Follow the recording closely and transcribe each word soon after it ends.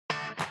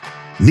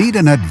Need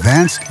an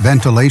advanced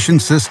ventilation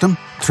system?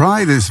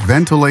 Try this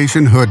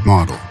ventilation hood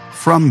model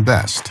from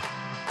Best.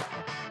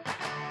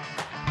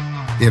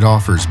 It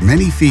offers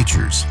many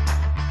features.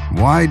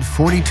 Wide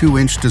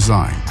 42-inch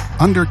design,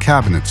 under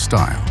cabinet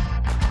style,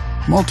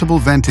 multiple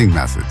venting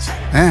methods,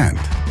 and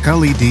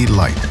LED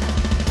light.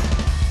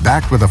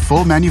 Backed with a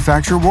full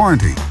manufacturer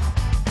warranty.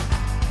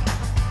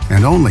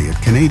 And only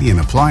at Canadian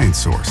Appliance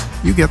Source,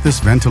 you get this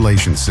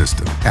ventilation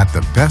system at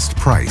the best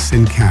price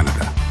in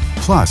Canada.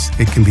 Plus,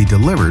 it can be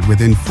delivered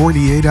within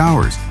 48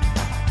 hours.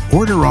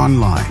 Order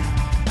online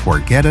or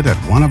get it at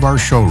one of our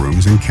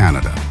showrooms in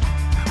Canada.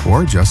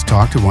 Or just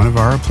talk to one of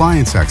our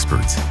appliance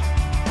experts.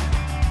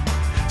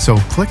 So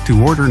click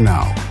to order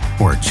now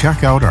or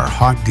check out our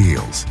hot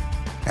deals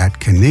at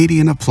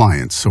Canadian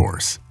Appliance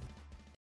Source.